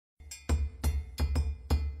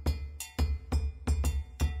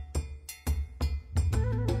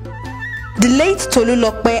The late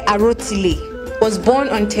Tolulop Arotila was born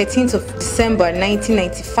on 13th of December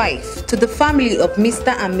 1995 to the family of Mr.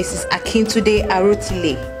 and Mrs. Akintunde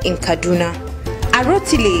Arotila in Kaduna.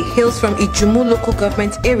 Arotila hails from Ijumu local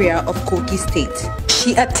government area of Kogi State.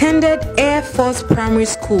 She attended Air Force Primary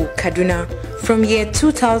School, Kaduna from year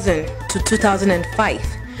 2000 to 2005,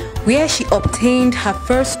 where she obtained her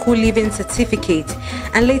first school leaving certificate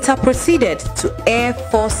and later proceeded to Air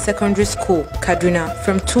Force Secondary School, Kaduna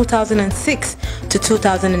from 2006 to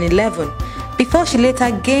 2011, before she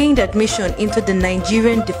later gained admission into the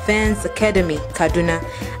Nigerian Defense Academy, Kaduna,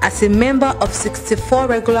 as a member of 64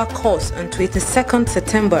 regular course on 22nd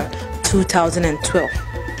September 2012.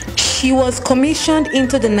 She was commissioned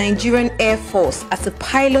into the Nigerian Air Force as a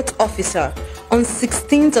pilot officer on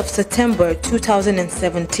 16th of September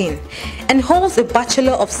 2017 and holds a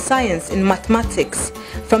Bachelor of Science in Mathematics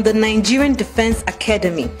from the Nigerian Defense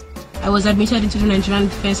Academy. I was admitted into the Nigerian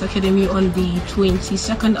Defense Academy on the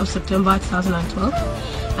 22nd of September 2012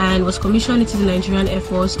 and was commissioned into the Nigerian Air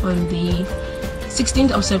Force on the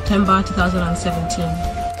 16th of September 2017.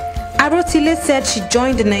 Arotila said she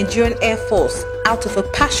joined the Nigerian Air Force out of a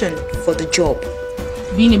passion for the job.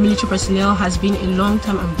 Being a military personnel has been a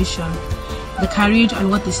long-term ambition. The courage and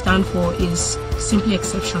what they stand for is simply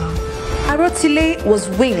exceptional. Arotila was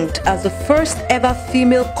winged as the first ever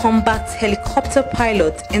female combat helicopter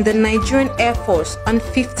pilot in the Nigerian Air Force on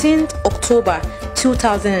 15th October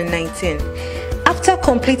 2019, after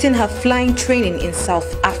completing her flying training in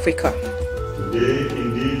South Africa. Today,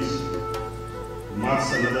 indeed,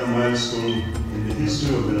 marks another milestone in the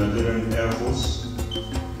history of the Nigerian Air Force,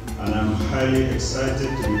 and I'm highly excited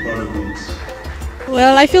to be part of it.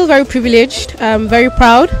 Well, I feel very privileged, very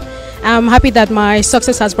proud. I'm happy that my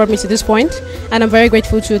success has brought me to this point, and I'm very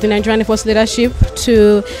grateful to the Nigerian Air Force leadership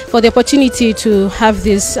for the opportunity to have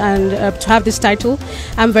this and to have this title.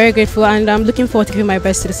 I'm very grateful, and I'm looking forward to giving my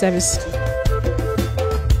best to the service.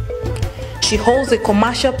 She holds a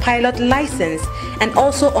commercial pilot license and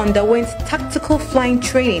also underwent tactical flying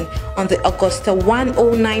training on the Augusta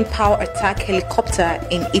 109 power attack helicopter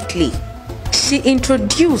in Italy. She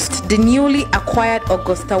introduced the newly acquired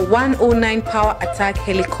Augusta 109 power attack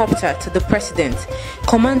helicopter to the President,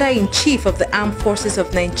 Commander-in-Chief of the Armed Forces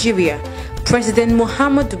of Nigeria, President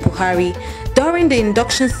Muhammadu Buhari, during the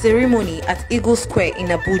induction ceremony at Eagle Square in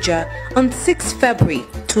Abuja on 6 February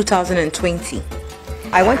 2020.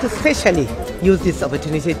 I want to especially use this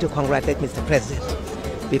opportunity to congratulate Mr. President,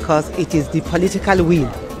 because it is the political will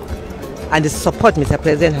and the support Mr.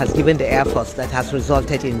 President has given the Air Force that has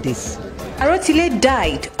resulted in this. Arotila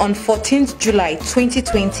died on 14th July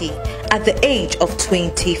 2020 at the age of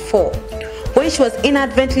 24, when she was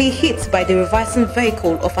inadvertently hit by the reversing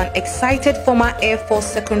vehicle of an excited former Air Force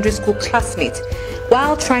secondary school classmate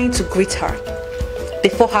while trying to greet her.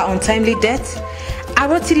 Before her untimely death,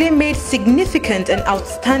 Arotila made significant and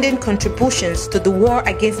outstanding contributions to the war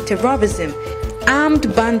against terrorism,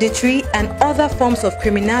 armed banditry and other forms of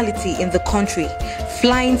criminality in the country,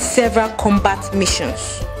 flying several combat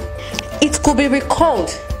missions. It could be recalled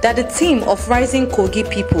that the team of Rising Kogi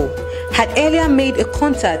people had earlier made a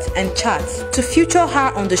contact and chat to feature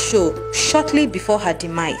her on the show shortly before her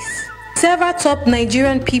demise. Several top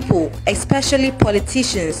Nigerian people, especially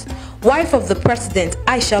politicians, wife of the President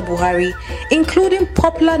Aisha Buhari, including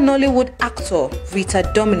popular Nollywood actor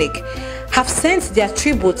Rita Dominic, have sent their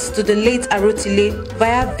tributes to the late Arotila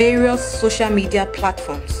via various social media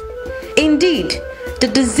platforms. Indeed, the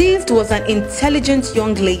deceased was an intelligent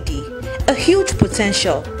young lady, a huge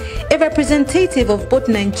potential, a representative of both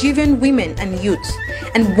Nigerian women and youth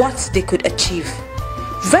and what they could achieve.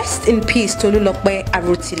 Rest in peace, Tolulop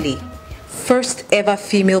Arotila, first ever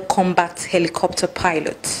female combat helicopter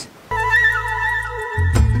pilot.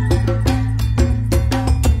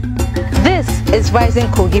 This is Rising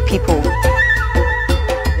Kogi People.